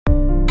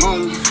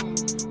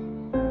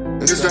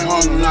It's that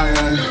Harlem night.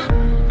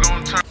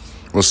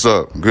 What's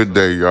up? Good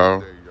day,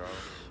 y'all.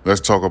 Let's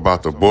talk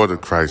about the border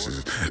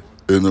crisis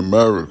in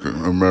America.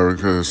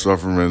 America is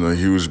suffering a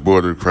huge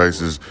border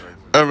crisis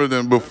ever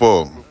than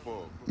before.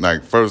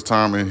 Like first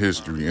time in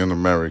history, in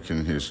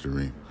American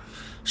history.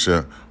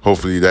 Sure.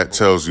 Hopefully that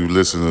tells you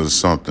listeners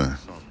something.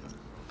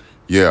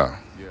 Yeah.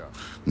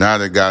 Now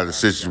they got a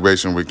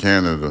situation with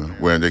Canada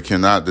where they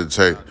cannot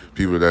detect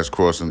people that's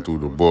crossing through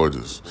the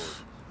borders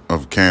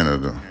of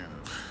Canada.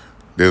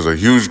 There's a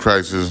huge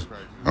crisis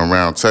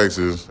around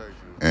Texas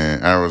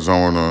and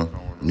Arizona,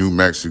 New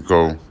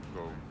Mexico.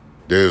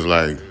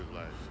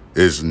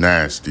 It's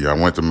nasty. I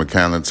went to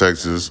McAllen,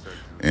 Texas,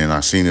 and I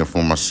seen it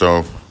for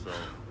myself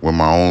with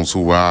my own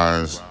two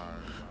eyes.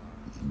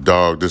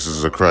 Dog, this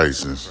is a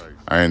crisis.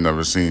 I ain't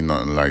never seen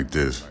nothing like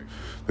this.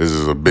 This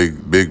is a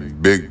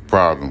big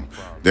problem.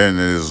 Then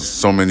there's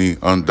so many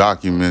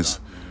undocumented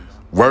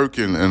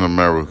working in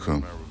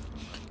America.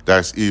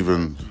 That's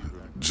even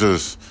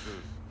just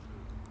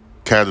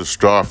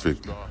catastrophic.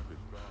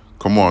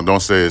 Come on, don't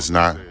say it's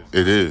not.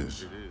 It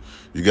is.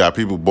 You got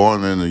people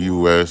born in the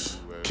U.S.,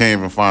 can't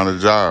even find a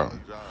job.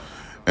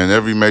 In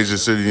every major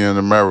city in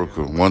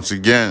America, once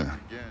again,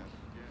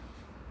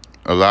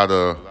 a lot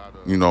of,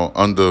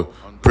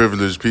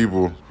 underprivileged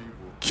people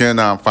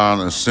cannot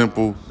find a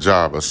simple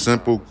job, a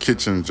simple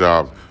kitchen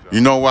job.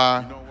 You know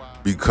why?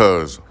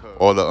 Because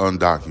all the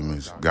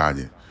undocumented got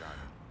it.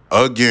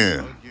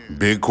 Again,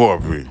 big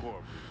corporate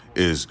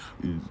is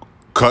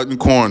cutting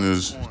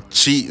corners,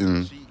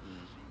 cheating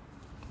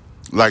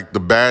like the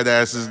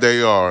badasses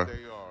they are,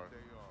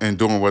 and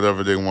doing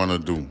whatever they want to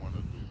do.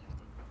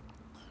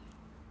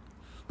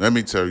 Let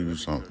me tell you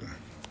something.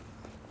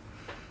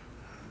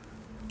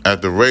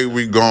 At the rate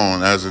we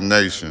going as a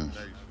nation,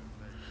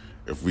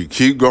 if we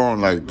keep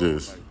going like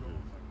this,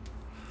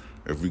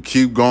 if we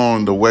keep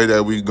going the way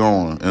that we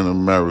going in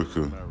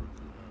America,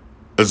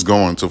 it's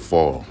going to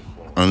fall.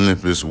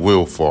 Olympus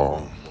will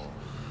fall.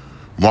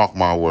 Mark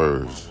my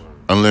words.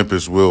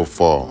 Olympus will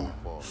fall.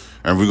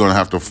 And we're going to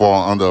have to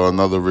fall under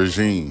another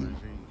regime.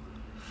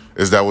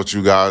 Is that what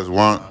you guys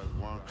want?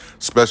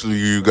 Especially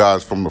you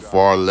guys from the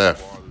far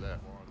left.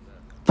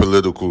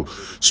 Political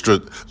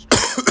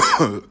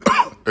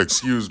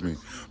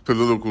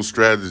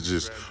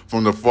strategists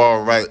from the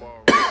far right.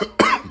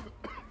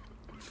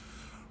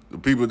 The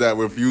people that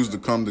refuse to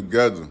come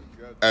together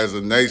as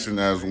a nation,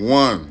 as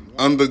one,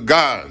 under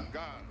God,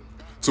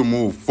 to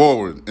move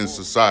forward in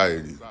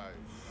society.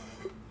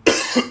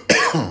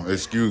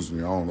 Excuse me,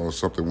 I don't know,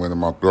 something went in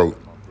my throat.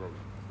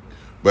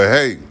 But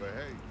hey,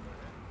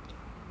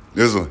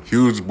 there's a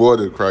huge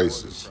border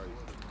crisis.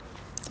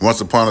 Once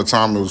upon a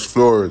time, it was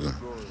Florida.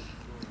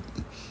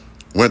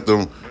 Went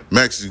to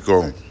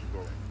Mexico.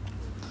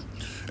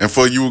 And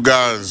for you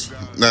guys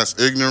that's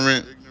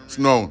ignorant,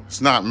 no,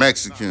 it's not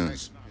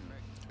Mexicans.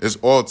 It's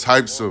all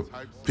types of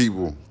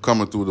people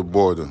coming through the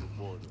border.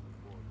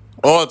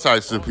 All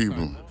types of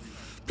people.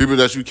 People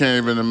that you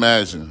can't even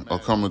imagine are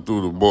coming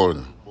through the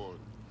border.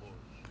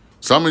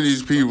 Some of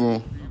these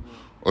people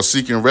are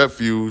seeking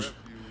refuge,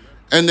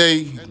 and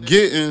they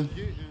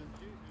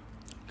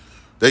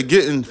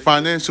getting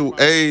financial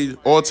aid,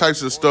 all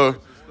types of stuff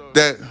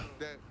that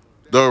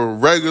the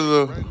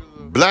regular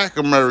black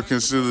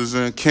American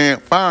citizen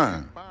can't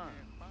find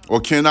or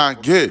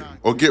cannot get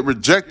or get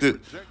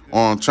rejected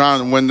on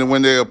trying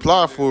when they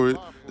apply for it,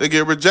 they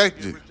get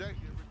rejected.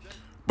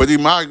 But the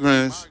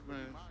migrants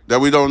that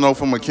we don't know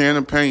from a can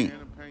of paint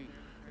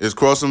is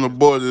crossing the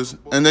borders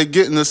and they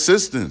getting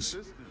assistance.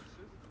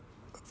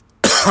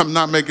 I'm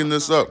not making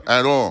this up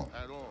at all.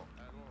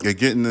 They're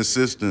getting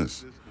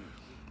assistance.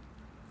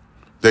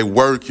 They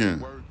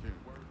working.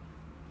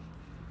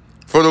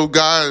 For those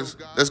guys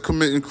that's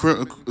committing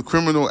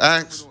criminal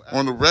acts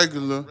on the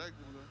regular,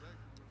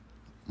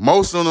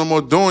 most of them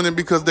are doing it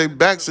because their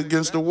backs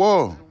against the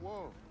wall.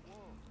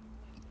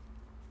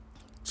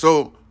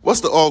 So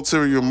what's the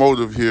ulterior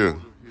motive here?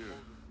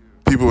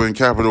 People in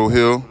Capitol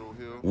Hill,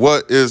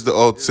 what is the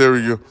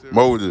ulterior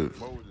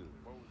motive?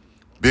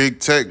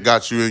 Big tech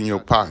got you in your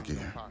pocket.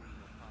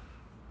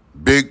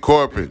 Big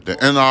corporate, the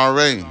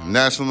NRA,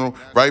 National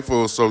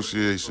Rifle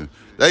Association,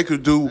 they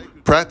could do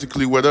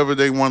practically whatever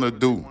they want to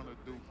do.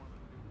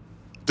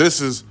 This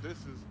is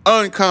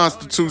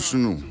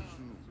unconstitutional.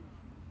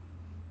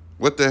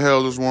 What the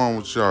hell is wrong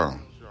with y'all?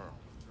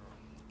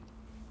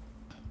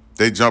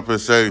 They jump and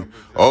say,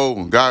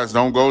 oh, guys,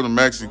 don't go to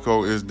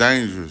Mexico. It's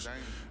dangerous.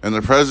 And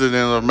the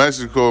president of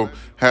Mexico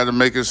had to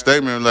make a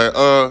statement like,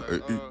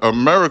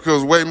 America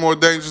is way more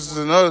dangerous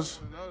than us.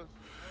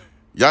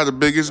 Y'all the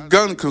biggest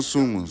gun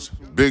consumers,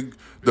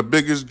 the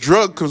biggest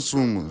drug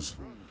consumers.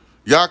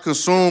 Y'all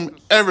consume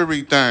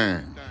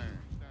everything.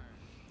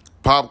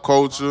 Pop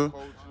culture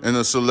and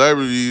the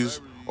celebrities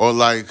are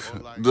like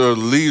the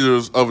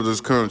leaders of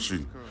this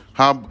country.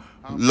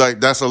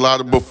 That's a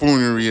lot of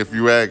buffoonery if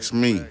you ask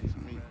me.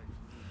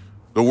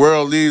 The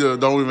world leader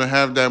don't even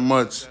have that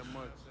much.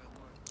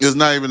 It's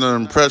not even an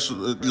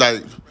impression.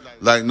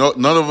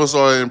 None of us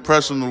are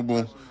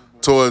impressionable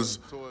towards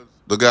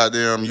the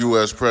goddamn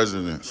U.S.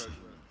 presidents.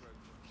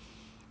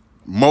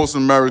 Most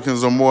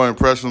Americans are more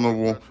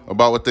impressionable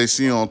about what they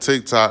see on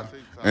TikTok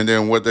and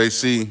then what they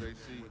see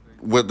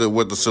what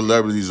the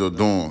celebrities are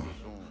doing,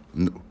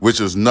 which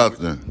is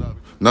nothing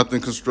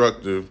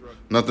constructive,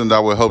 nothing that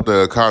will help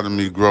the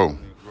economy grow.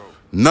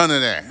 None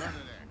of that.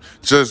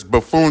 Just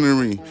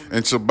buffoonery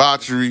and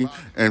debauchery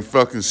and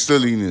fucking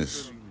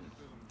silliness.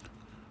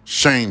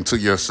 Shame to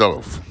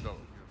yourself.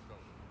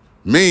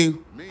 Me,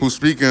 who's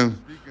speaking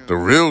the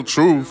real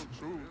truth,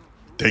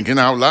 thinking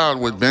out loud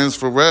with Benz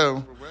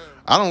Pharrell,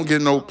 I don't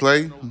get no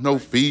play, no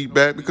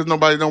feedback, because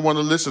nobody don't want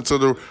to listen to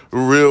the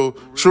real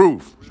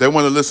truth. They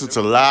want to listen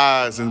to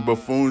lies and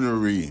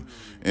buffoonery.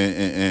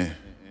 And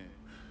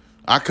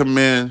I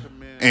commend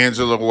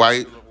Angela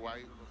White,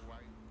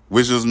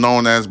 which is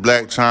known as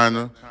Black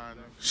China.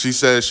 She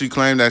said she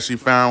claimed that she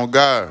found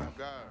God.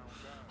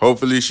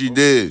 Hopefully she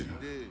did.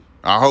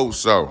 I hope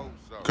so.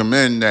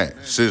 Commend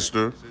that,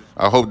 sister.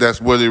 I hope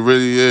that's what it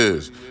really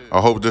is. I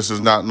hope this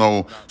is not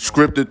no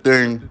scripted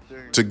thing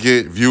to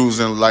get views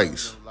and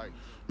likes.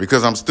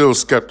 Because I'm still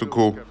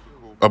skeptical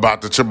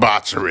about the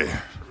debauchery.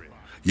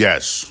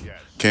 Yes,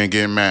 can't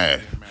get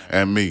mad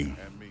at me.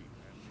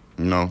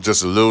 You know,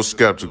 just a little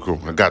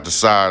skeptical. I got the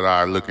side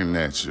eye looking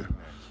at you.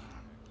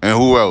 And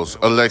who else?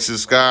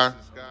 Alexis Sky?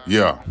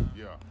 Yeah.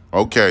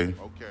 Okay.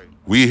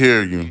 We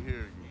hear you.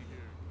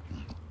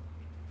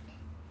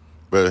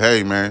 But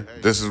hey, man,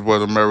 this is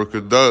what America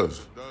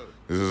does.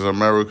 This is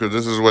America.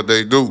 This is what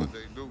they do.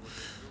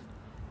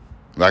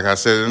 Like I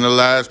said in the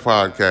last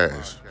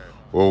podcast,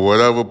 or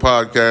whatever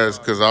podcast,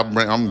 because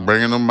I'm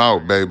bringing them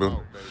out, baby.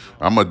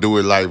 I'm going to do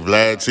it like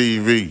Vlad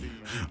TV.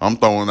 I'm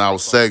throwing out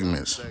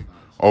segments.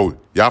 Oh,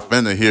 y'all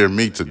finna hear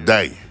me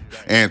today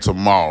and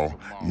tomorrow,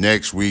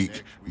 next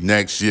week,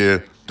 next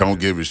year.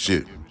 Don't give a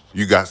shit.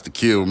 You got to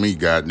kill me,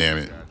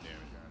 goddammit.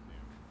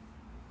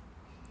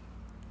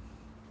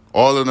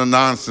 All of the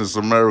nonsense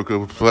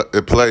America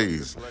it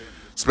plays,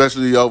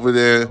 especially over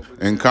there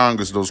in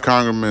Congress, those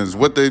congressmen,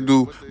 what they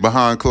do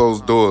behind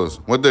closed doors,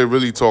 what they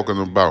really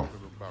talking about.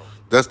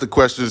 That's the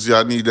questions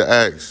y'all need to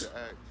ask.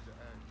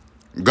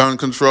 Gun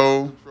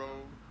control.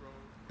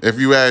 If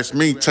you ask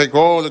me, take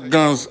all the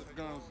guns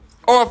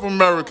off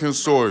American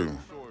soil.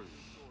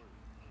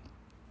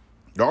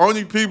 The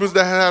only people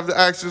that have the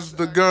access to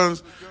the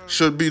guns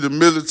should be the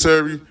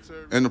military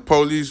and the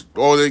police.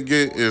 All they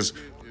get is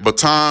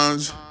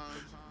batons,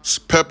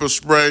 pepper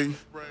spray.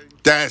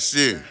 That's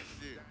it.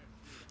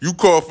 You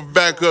call for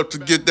backup to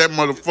get that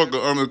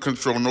motherfucker under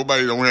control.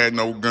 Nobody don't have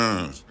no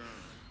guns.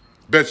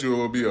 Bet you it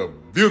will be a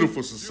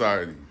beautiful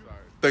society.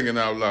 Thinking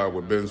out loud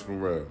with Benz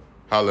Pharrell.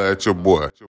 Holla at your boy.